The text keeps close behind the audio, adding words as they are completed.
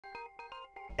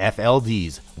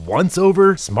FLD's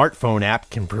OnceOVR smartphone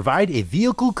app can provide a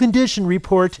vehicle condition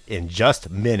report in just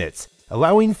minutes,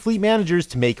 allowing fleet managers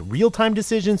to make real-time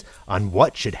decisions on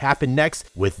what should happen next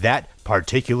with that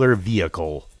particular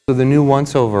vehicle. So the new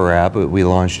OnceOVR app that we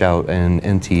launched out in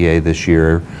NTA this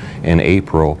year in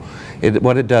April,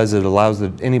 what it does, it allows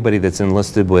anybody that's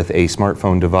enlisted with a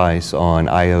smartphone device on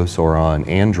iOS or on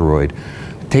Android.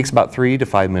 It takes about 3 to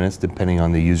 5 minutes depending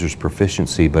on the user's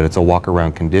proficiency, but it's a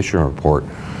walk-around condition report.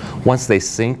 Once they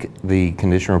sync the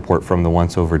condition report from the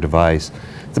OnceOVR device,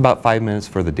 it's about 5 minutes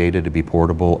for the data to be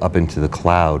portable up into the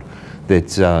cloud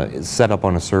that's set up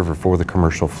on a server for the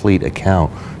commercial fleet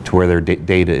account to where their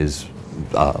data is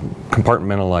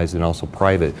compartmentalized and also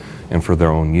private and for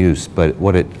their own use. But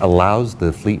what it allows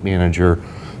the fleet manager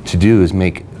to do is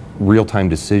make real-time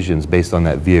decisions based on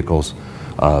that vehicle's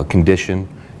condition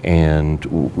and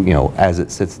as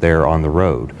it sits there on the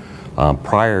road.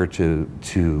 Prior to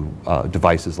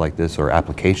devices like this or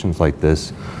applications like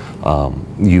this,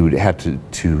 you'd have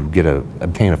to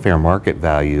obtain a fair market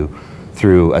value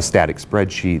through a static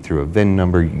spreadsheet, through a VIN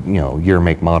number, year,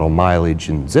 make, model, mileage,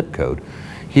 and zip code.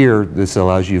 Here, this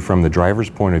allows you from the driver's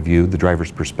point of view, the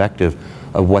driver's perspective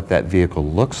of what that vehicle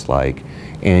looks like,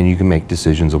 and you can make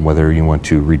decisions on whether you want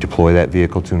to redeploy that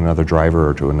vehicle to another driver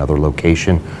or to another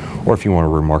location, or if you want to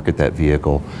remarket that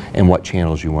vehicle and what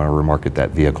channels you want to remarket that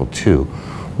vehicle to.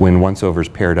 When OnceOVR is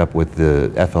paired up with the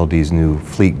FLD's new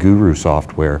Fleet Guru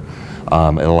software, it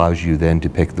allows you then to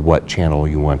pick what channel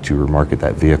you want to remarket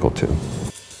that vehicle to.